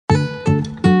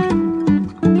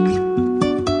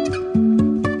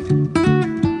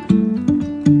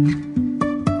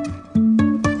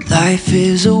Life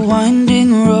is a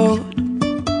winding road,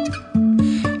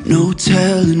 no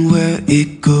telling where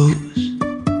it goes.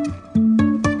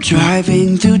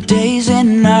 Driving through days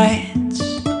and nights,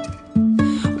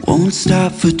 won't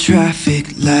stop for traffic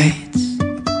lights.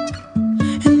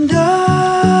 And I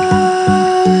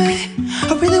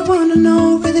really wanna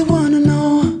know,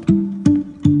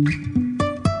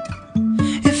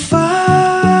 if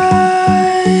I'll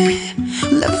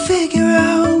ever figure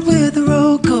out where the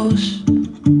road goes.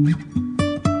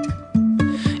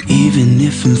 Even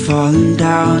if I'm falling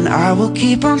down, I will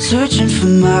keep on searching for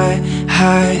my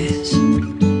highs.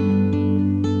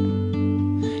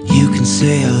 You can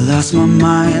say I lost my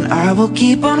mind, I will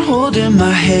keep on holding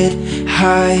my head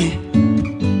high,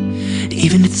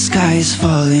 even if the sky is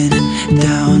falling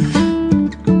down.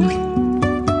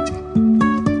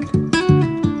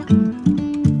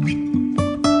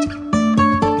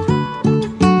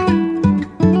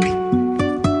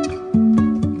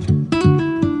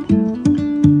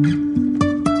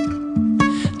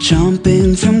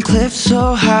 Jumping from cliffs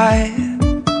so high,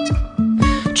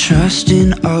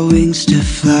 trusting our wings to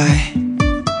fly.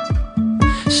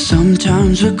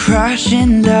 Sometimes we're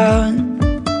crashing down,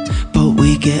 but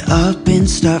we get up and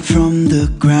start from the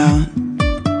ground.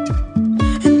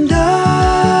 And I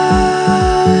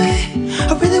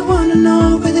really wanna know,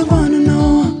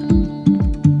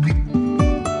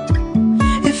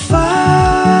 if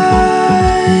I'll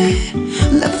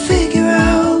ever figure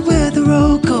out where the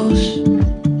road goes.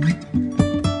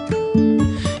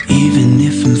 Even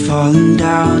if I'm falling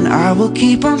down, I will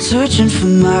keep on searching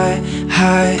for my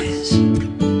highs.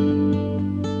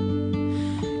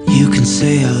 You can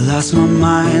say I lost my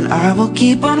mind, I will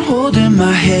keep on holding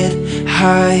my head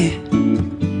high,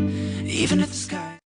 even if